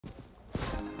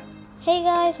Hey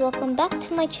guys, welcome back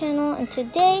to my channel, and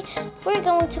today we're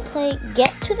going to play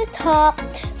Get to the Top.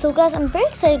 So guys, I'm very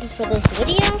excited for this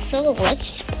video, so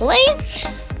let's play.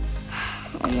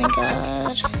 Oh my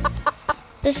god.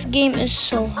 This game is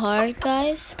so hard,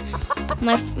 guys.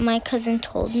 My cousin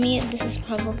told me this is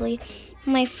probably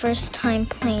my first time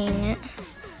playing it.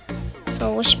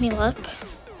 So wish me luck.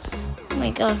 Oh my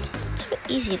god, it's a bit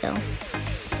easy though.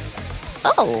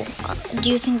 Oh, do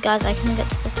you think, guys, I can get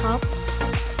to the top?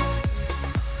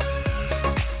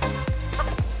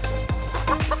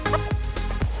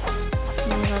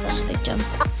 That's a big jump.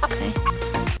 Okay.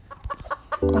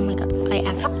 Oh my god, oh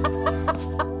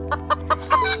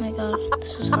my god,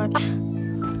 this is hard.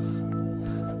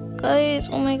 Guys,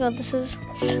 oh my god, this is,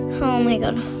 oh my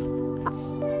god.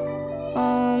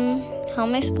 How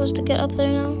am I supposed to get up there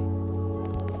now?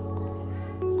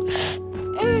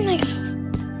 Oh my god.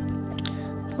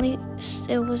 At least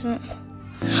it wasn't.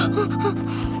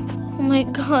 Oh my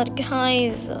god,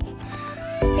 guys. I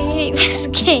hate this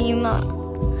game.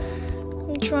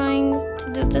 Trying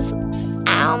to do this.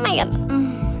 Oh my god.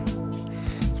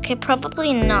 Okay,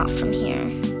 probably not from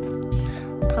here.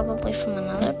 Probably from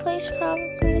another place.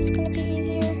 Probably it's gonna be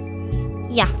easier.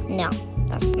 Yeah, no,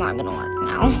 that's not gonna work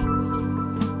now.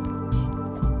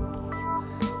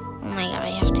 Oh my god, I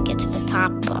have to get to the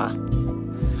top.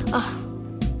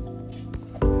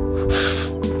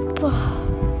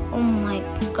 Oh my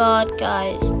god,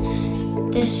 guys,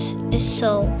 this is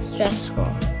so stressful.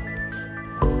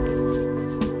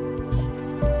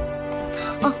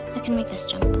 I can make this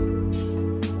jump. I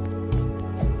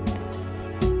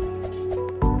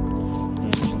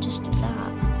can just do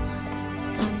that.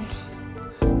 Then.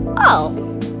 Oh!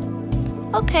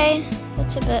 Okay,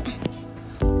 that's a bit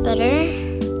better.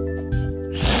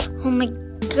 Oh my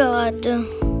god. Bruh.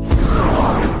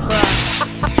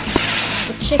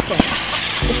 The chicken.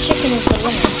 The chicken is the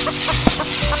winner.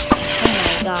 Oh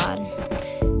my god.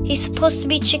 He's supposed to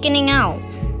be chickening out.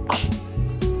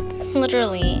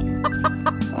 Literally.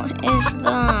 What is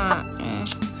that?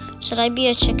 Should I be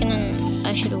a chicken and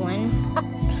I should win?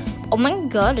 Oh my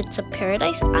god, it's a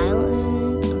paradise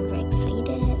island. I'm very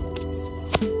excited.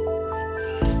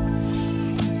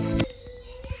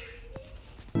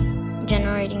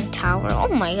 Generating tower. Oh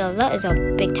my god, that is a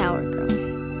big tower, girl.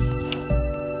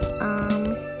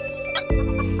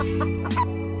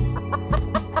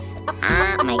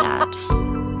 Oh my god.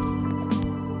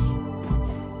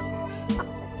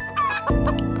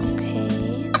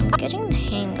 Getting the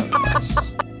hang of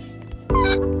this.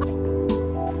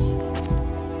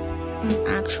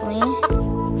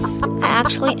 I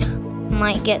actually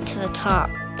might get to the top.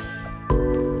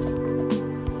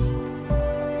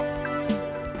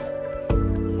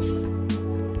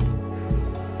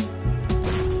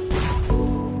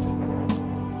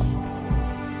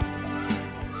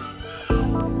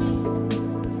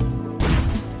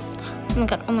 Oh my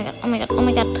god, oh my god, oh my god, oh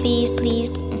my god, please, please.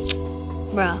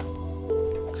 Bruh.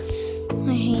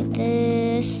 I hate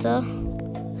this.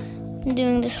 I'm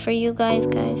doing this for you guys.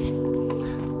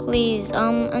 Please,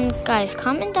 and guys,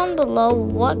 comment down below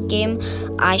what game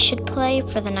I should play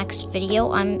for the next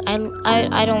video. I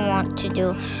don't want to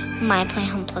do My Play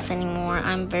Home Plus anymore.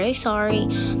 I'm very sorry.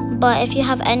 But if you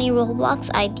have any Roblox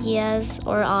ideas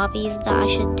or hobbies that I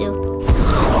should do,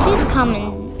 please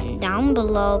comment down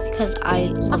below because I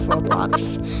love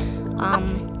Roblox.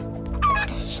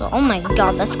 So, oh my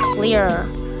god, that's clear.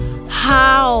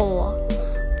 How?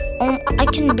 Oh, I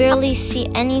can barely see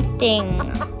anything.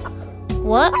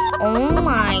 What? Oh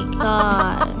my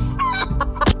god.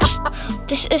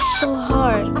 This is so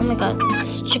hard. Oh my god.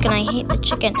 This chicken, I hate the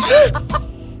chicken.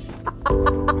 Oh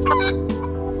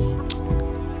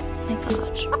my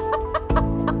god.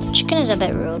 The chicken is a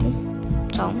bit rude.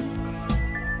 So.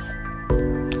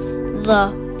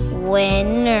 The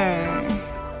winner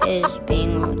is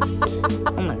being rude.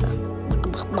 Oh my god.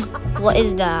 What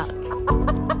is that?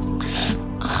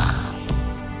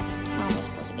 How am I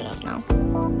supposed to get up now?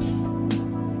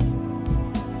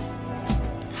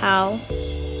 How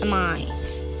am I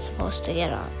supposed to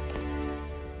get up?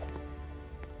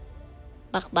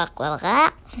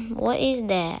 What is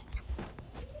that?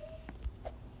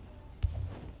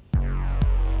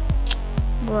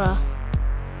 Bruh.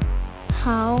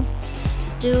 How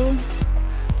do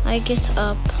I get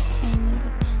up? Oh my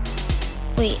god.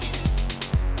 Wait.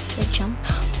 The jump.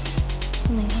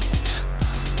 Oh my god.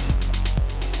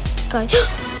 Guys.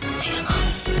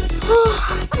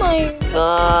 Oh my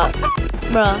god.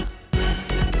 Bruh.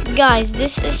 Guys,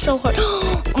 this is so hard.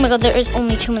 Oh my god, there is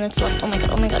only 2 minutes left. Oh my god,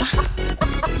 oh my god. I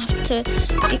have to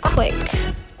be quick.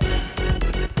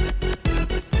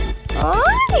 Oh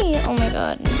my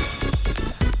god.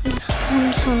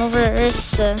 I'm so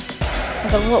nervous. Oh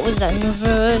my god, what was that?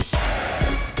 Nervous.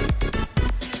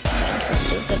 I'm so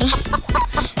stupid.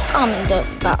 Comment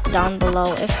down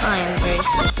below if I am very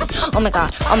stupid. Oh my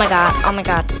god, oh my god, oh my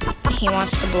god. He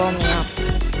wants to blow me up.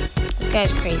 This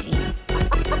guy's crazy.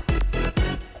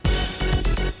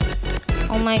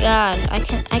 Oh my god, I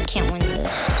can't win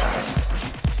this.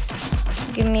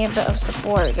 Give me a bit of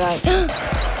support, guys. Oh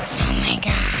my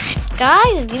god.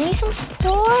 Guys, give me some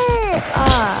support.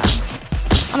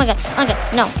 Oh my god,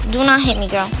 no, do not hit me,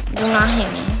 girl. Do not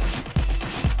hit me.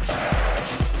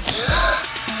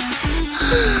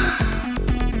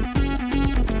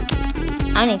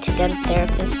 I need to get a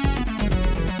therapist.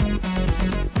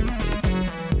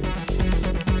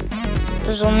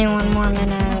 There's only one more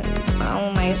minute. How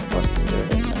am I supposed to do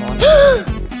this in one?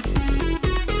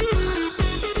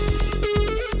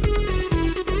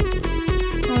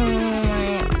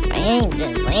 I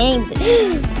ain't this.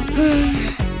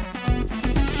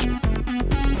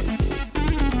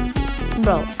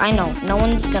 Bro, I know, no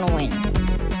one's gonna win.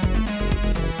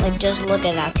 Like, just look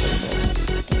at that table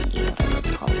thingy, whatever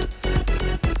it's called.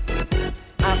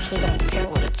 I actually don't care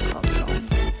what it's called, so.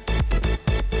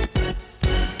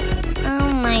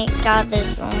 Oh my god,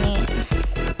 there's only...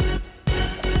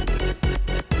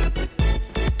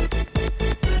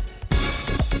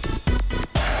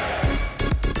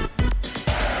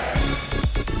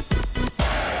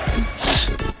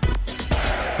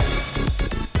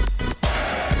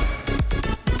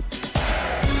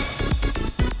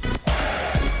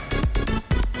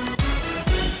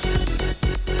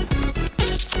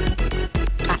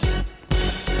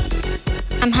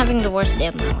 I'm having the worst day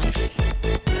of my life.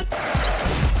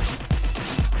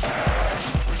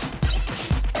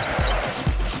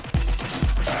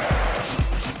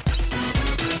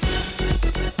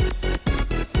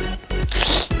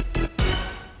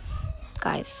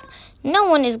 Guys, no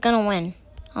one is gonna win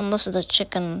unless the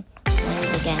chicken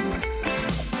wins again.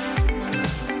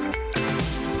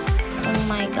 Oh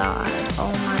my god,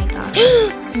 oh my god.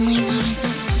 Oh my god, I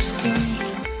got so scared.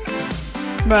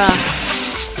 Bruh.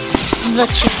 The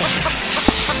chicken.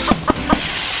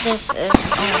 This is,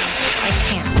 I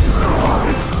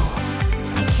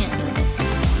can't do this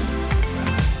anymore.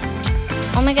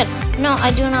 Oh my god, no,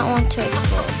 I do not want to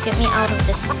explode. Get me out of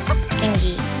this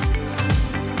thingy.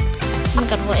 Oh my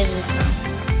god, what is this now?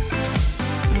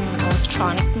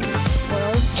 Electronic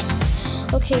world.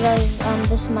 Okay guys,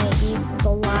 this might be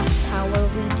the last tower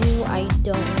we do, I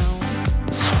don't know.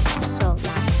 So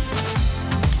yeah.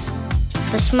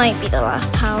 This might be the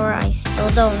last tower, I still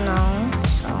don't know,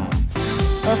 so,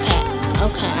 okay,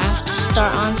 I have to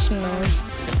start on smooth.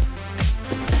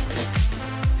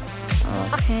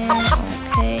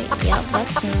 Okay, yep,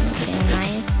 that's looking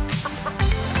nice.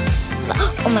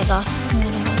 Oh my god, I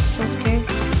was so scared.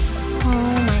 Oh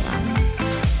my god,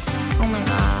 oh my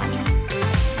god,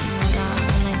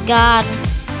 oh my god,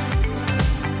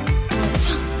 oh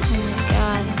my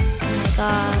god, oh my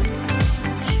god.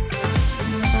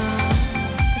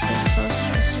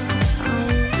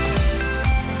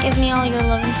 Give me all your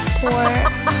love and support.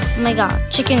 Oh my god,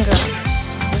 chicken girl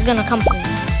is gonna come for me.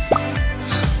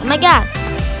 Oh my god.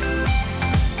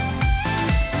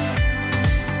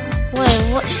 Wait,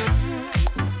 what?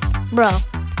 Bro,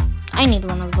 I need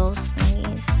one of those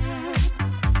thingies.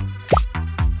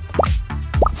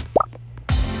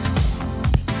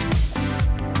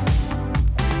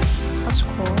 That's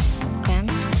cool. Okay.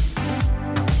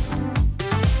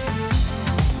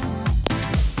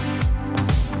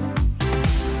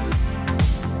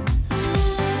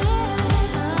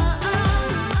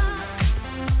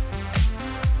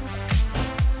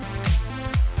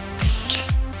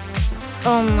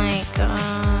 Oh my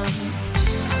god.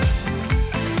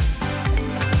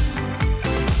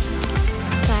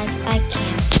 Guys, I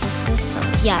can't. This is so...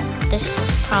 Yeah, this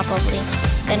is probably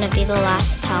gonna be the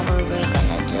last tower we're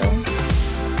gonna do.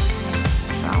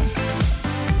 So...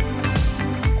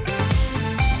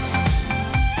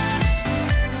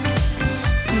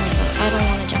 Oh my god, I don't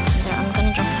want to jump from there. I'm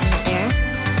gonna jump from there.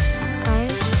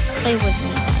 Guys, play with me,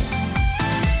 guys.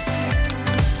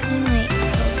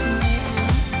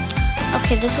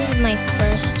 Okay, this is my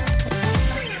first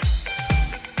place.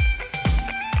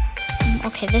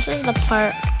 Okay, this is the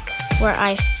part where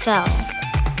I fell.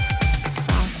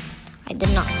 So, I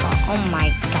did not fall. Oh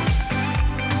my god.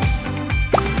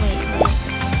 Wait, what is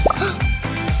this?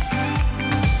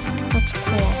 That's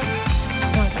cool.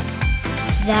 Oh my god.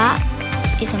 That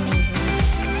is amazing.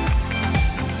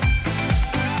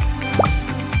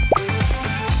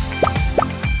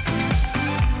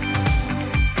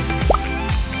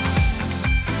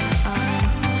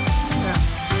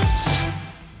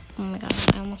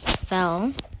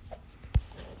 Fell.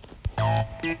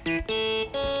 Bro,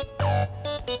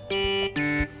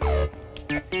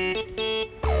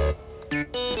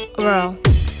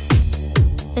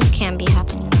 this can't be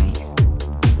happening, right?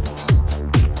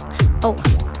 Oh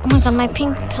my god, my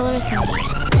pink pillar thingy.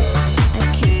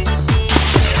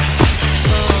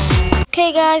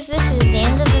 Okay guys, this is the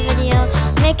end of the video.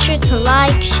 Make sure to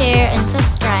like, share, and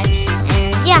subscribe.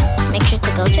 And yeah, make sure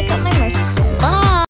to go check out my merch. Bye!